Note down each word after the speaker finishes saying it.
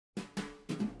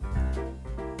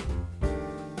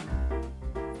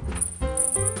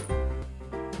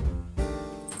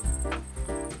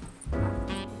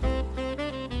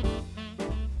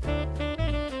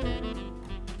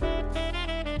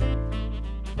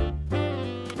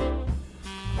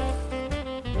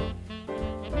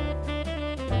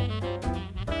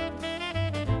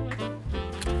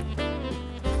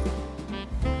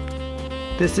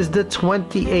This is the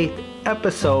 28th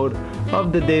episode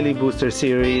of the Daily Booster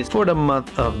series for the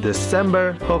month of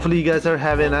December. Hopefully you guys are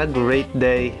having a great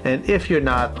day, and if you're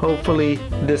not, hopefully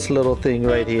this little thing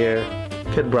right here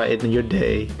could brighten your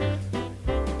day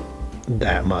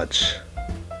that much.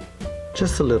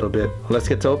 Just a little bit. Let's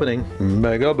get to opening.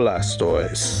 Mega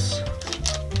Blastoise.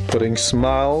 Putting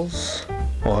smiles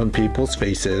on people's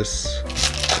faces.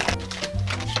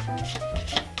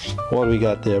 What do we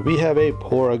got there? We have a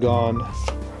Porygon,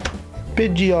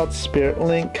 Pidgeot Spirit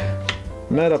Link,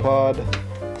 Metapod,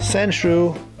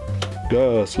 Sandshrew,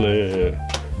 Ghastly,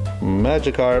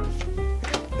 Magikarp,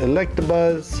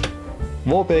 Electabuzz,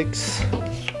 Vulpix,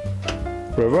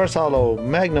 Reverse Hollow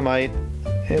Magnemite,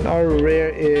 and our rare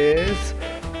is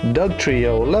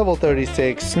Dugtrio, level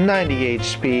 36, 90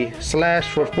 HP, Slash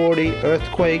for 40,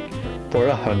 Earthquake for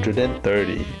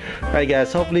 130. Alright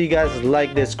guys, hopefully you guys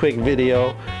like this quick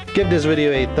video. Give this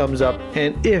video a thumbs up,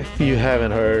 and if you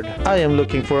haven't heard, I am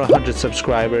looking for 100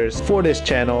 subscribers for this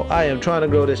channel. I am trying to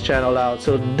grow this channel out,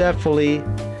 so definitely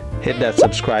hit that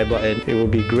subscribe button. It will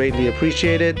be greatly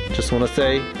appreciated. Just want to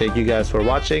say thank you guys for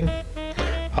watching.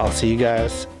 I'll see you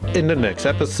guys in the next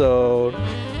episode.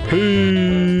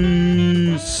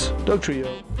 Peace.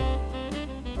 Dugtrio.